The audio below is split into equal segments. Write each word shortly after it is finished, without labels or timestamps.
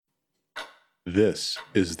This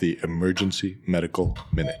is the Emergency Medical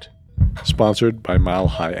Minute, sponsored by Mile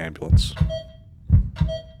High Ambulance.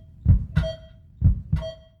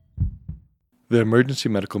 The Emergency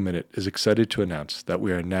Medical Minute is excited to announce that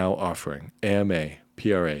we are now offering AMA,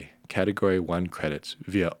 PRA, Category 1 credits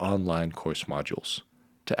via online course modules.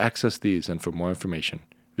 To access these and for more information,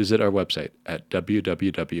 visit our website at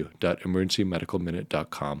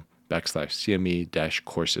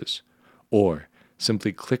www.emergencymedicalminute.com/CME-courses, or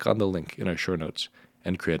simply click on the link in our show notes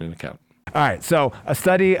and create an account. All right, so a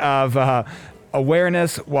study of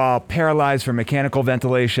awareness while paralyzed from mechanical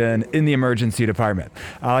ventilation in the emergency department.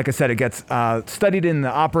 Like I said, it gets studied in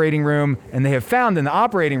the operating room, and they have found in the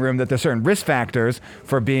operating room that there's certain risk factors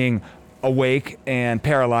for being awake and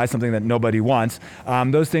paralyzed, something that nobody wants.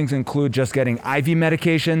 Those things include just getting IV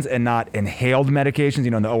medications and not inhaled medications.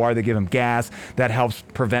 You know, in the OR, they give them gas. That helps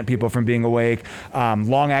prevent people from being awake.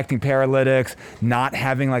 Long-acting paralytics, not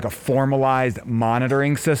having like a formalized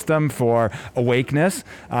monitoring system for awakeness.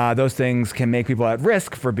 Those things can make people at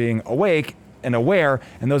risk for being awake and aware,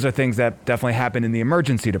 and those are things that definitely happen in the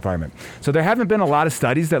emergency department. So there haven't been a lot of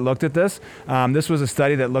studies that looked at this. This was a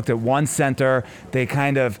study that looked at one center. They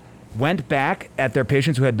kind of went back at their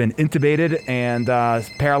patients who had been intubated and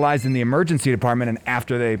paralyzed in the emergency department, and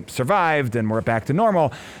after they survived and were back to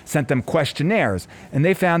normal, sent them questionnaires. And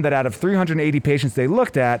they found that out of 380 patients they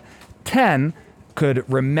looked at, 10 could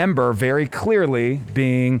remember very clearly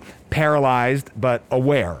being paralyzed but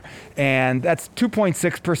aware. And that's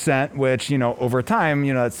 2.6%, which, you know, over time,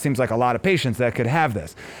 you know, it seems like a lot of patients that could have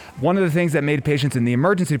this. One of the things that made patients in the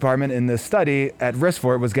emergency department in this study at risk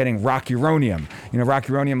for it was getting rocuronium. You know,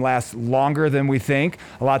 rocuronium lasts longer than we think.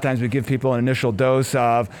 A lot of times we give people an initial dose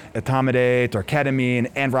of etomidate or ketamine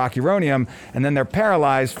and rocuronium, and then they're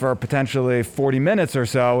paralyzed for potentially 40 minutes or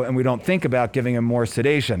so, and we don't think about giving them more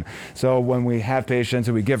sedation. So when we have patients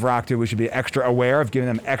who we give rock to, we should be extra aware of giving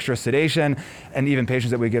them extra sedation, and even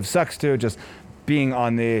patients that we give sucks to, just being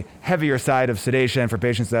on the heavier side of sedation for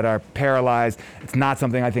patients that are paralyzed. It's not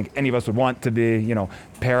something I think any of us would want to be, you know,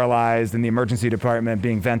 paralyzed in the emergency department,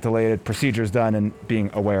 being ventilated, procedures done, and being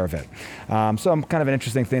aware of it. So kind of an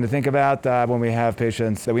interesting thing to think about when we have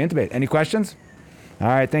patients that we intubate. Any questions? All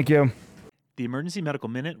right, thank you. The Emergency Medical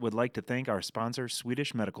Minute would like to thank our sponsor,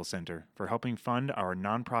 Swedish Medical Center, for helping fund our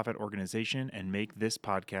nonprofit organization and make this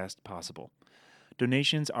podcast possible.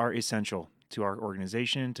 Donations are essential to our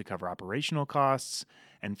organization to cover operational costs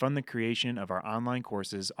and fund the creation of our online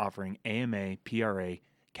courses offering AMA, PRA,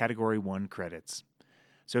 Category 1 credits.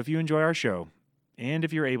 So if you enjoy our show, and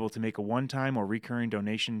if you're able to make a one-time or recurring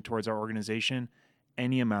donation towards our organization,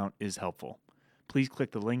 any amount is helpful. Please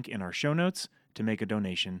click the link in our show notes to make a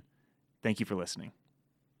donation. Thank you for listening.